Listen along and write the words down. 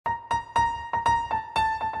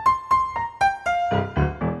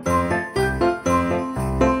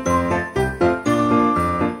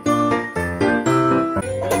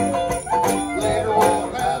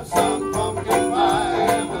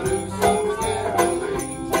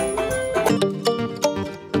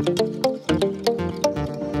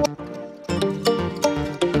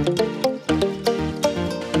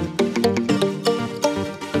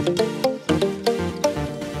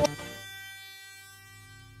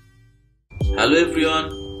Hello everyone,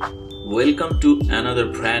 welcome to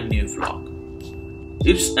another brand new vlog.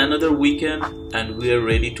 It's another weekend and we are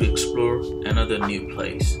ready to explore another new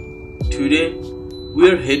place. Today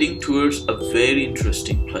we are heading towards a very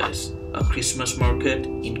interesting place, a Christmas market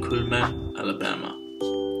in Cullman, Alabama.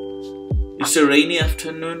 It's a rainy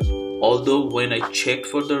afternoon, although when I checked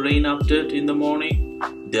for the rain update in the morning,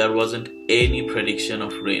 there wasn't any prediction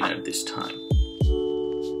of rain at this time.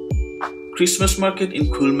 Christmas market in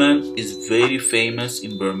Cullman is very famous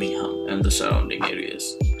in Birmingham and the surrounding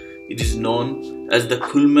areas. It is known as the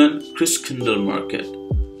Cullman Christkindlmarkt.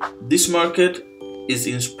 This market is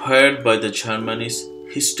inspired by the Germany's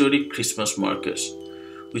historic Christmas markets,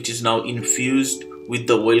 which is now infused with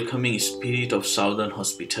the welcoming spirit of Southern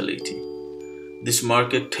hospitality. This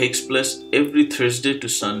market takes place every Thursday to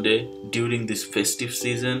Sunday during this festive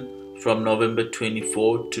season from November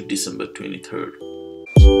 24th to December 23rd.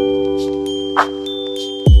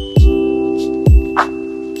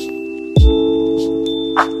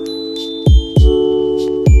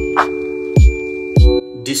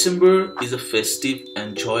 December is a festive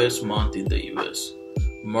and joyous month in the US,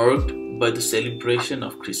 marked by the celebration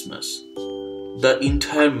of Christmas. The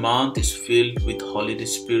entire month is filled with holiday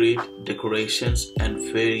spirit, decorations,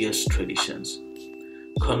 and various traditions.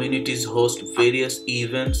 Communities host various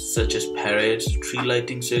events such as parades, tree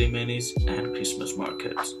lighting ceremonies, and Christmas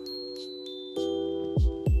markets.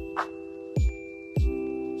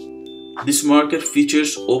 This market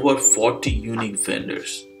features over 40 unique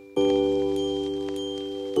vendors.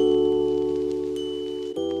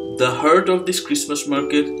 The heart of this Christmas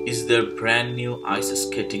market is their brand new ice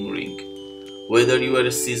skating rink. Whether you are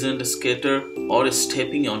a seasoned skater or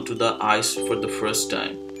stepping onto the ice for the first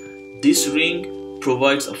time, this rink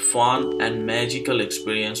provides a fun and magical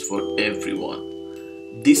experience for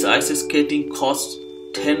everyone. This ice skating costs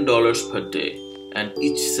 $10 per day and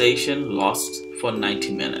each session lasts for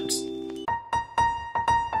 90 minutes.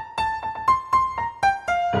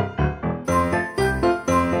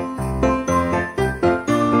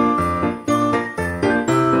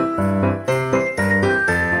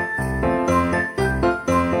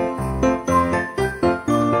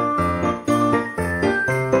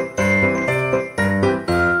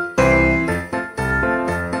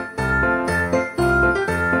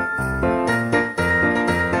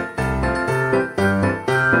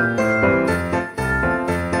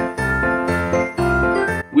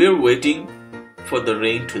 We were waiting for the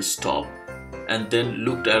rain to stop and then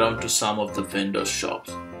looked around to some of the vendors'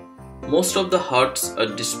 shops. Most of the huts are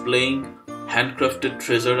displaying handcrafted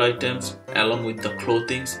treasure items along with the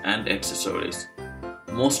clothing and accessories.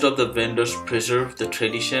 Most of the vendors preserve the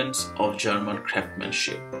traditions of German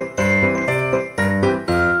craftsmanship.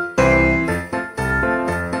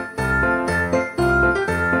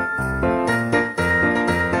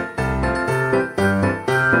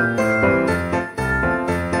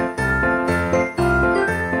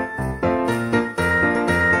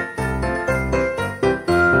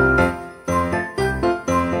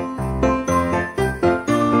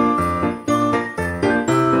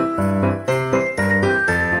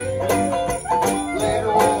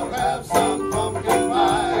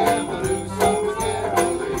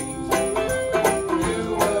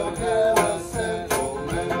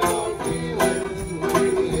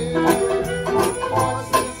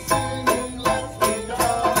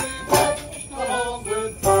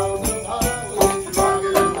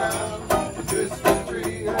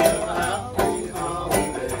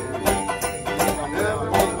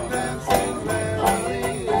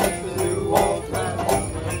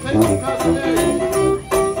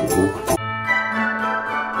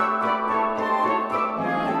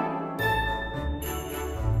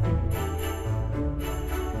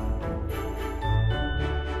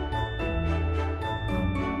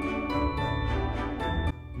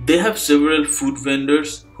 They have several food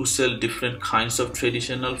vendors who sell different kinds of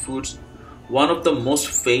traditional foods. One of the most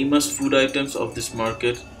famous food items of this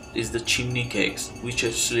market is the chimney cakes, which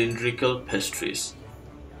are cylindrical pastries.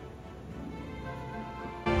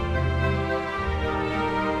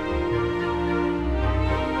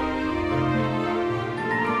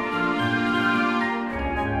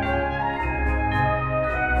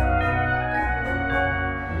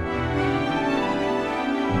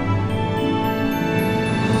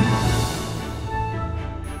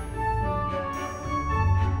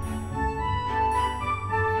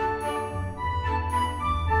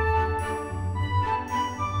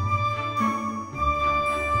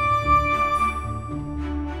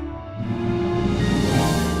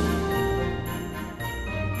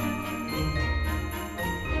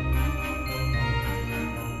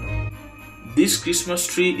 This Christmas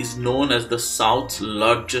tree is known as the South's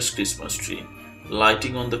largest Christmas tree.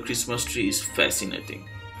 Lighting on the Christmas tree is fascinating.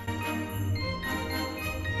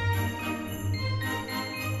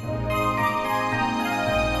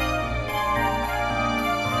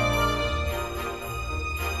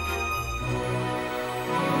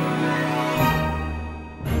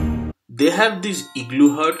 They have these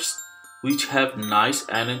igloo huts which have nice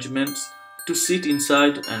arrangements to sit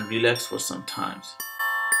inside and relax for some time.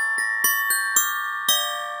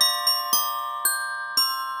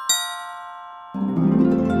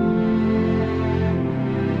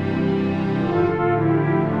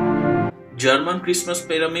 German Christmas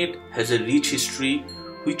pyramid has a rich history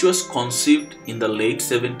which was conceived in the late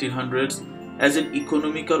 1700s as an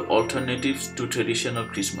economical alternative to traditional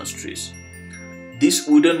Christmas trees. This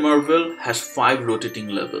wooden marvel has 5 rotating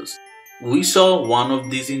levels. We saw one of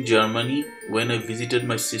these in Germany when I visited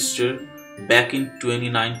my sister back in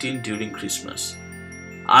 2019 during Christmas.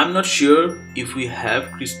 I'm not sure if we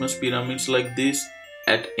have Christmas pyramids like this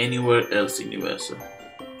at anywhere else in USA.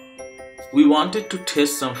 We wanted to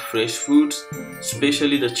taste some fresh foods,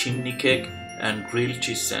 especially the chimney cake and grilled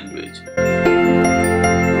cheese sandwich.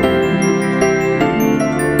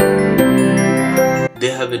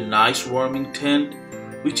 They have a nice warming tent,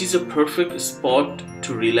 which is a perfect spot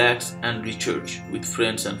to relax and recharge with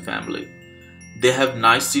friends and family. They have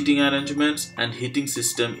nice seating arrangements and heating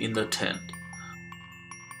system in the tent.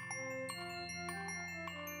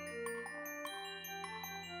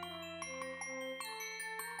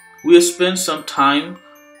 We spent some time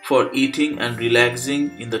for eating and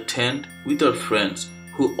relaxing in the tent with our friends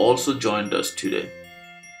who also joined us today.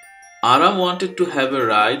 Aram wanted to have a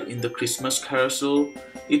ride in the Christmas carousel.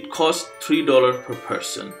 It cost $3 per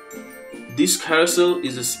person. This carousel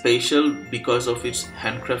is special because of its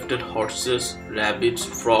handcrafted horses, rabbits,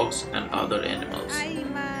 frogs, and other animals. Hi,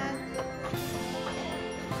 Ahmed.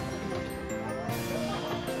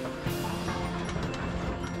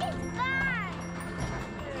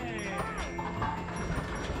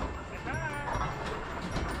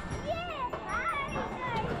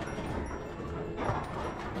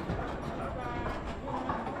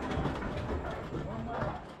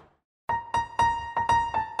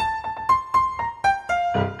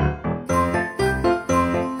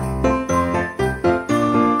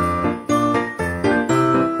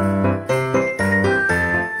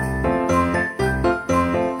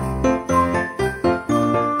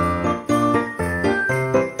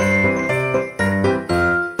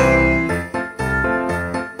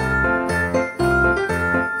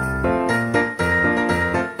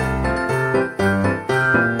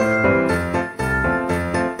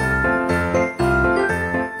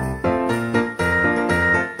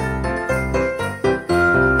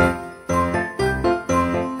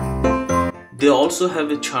 They also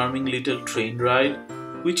have a charming little train ride,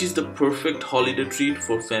 which is the perfect holiday treat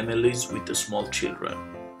for families with small children.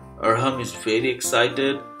 Arham is very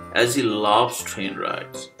excited as he loves train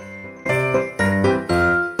rides.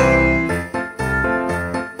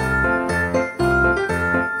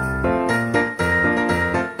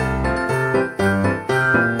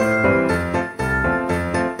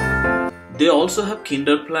 They also have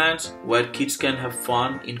kinder plants where kids can have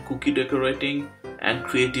fun in cookie decorating and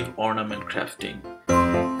creative ornament crafting.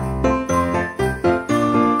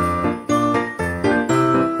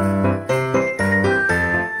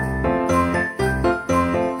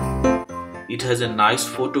 It has a nice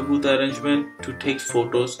photo booth arrangement to take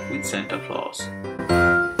photos with Santa Claus.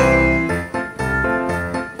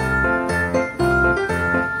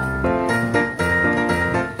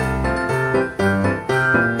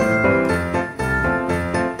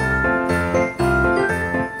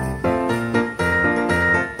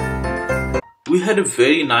 We had a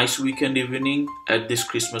very nice weekend evening at this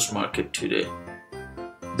Christmas market today.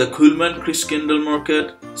 The Cullman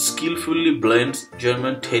Christkindlmarkt skillfully blends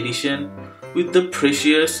German tradition with the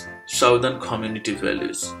precious Southern community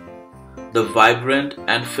values. The vibrant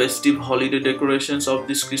and festive holiday decorations of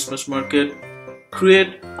this Christmas market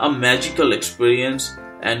create a magical experience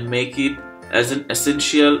and make it as an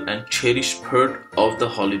essential and cherished part of the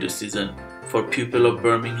holiday season for people of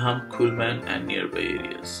Birmingham, Cullman and nearby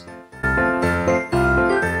areas.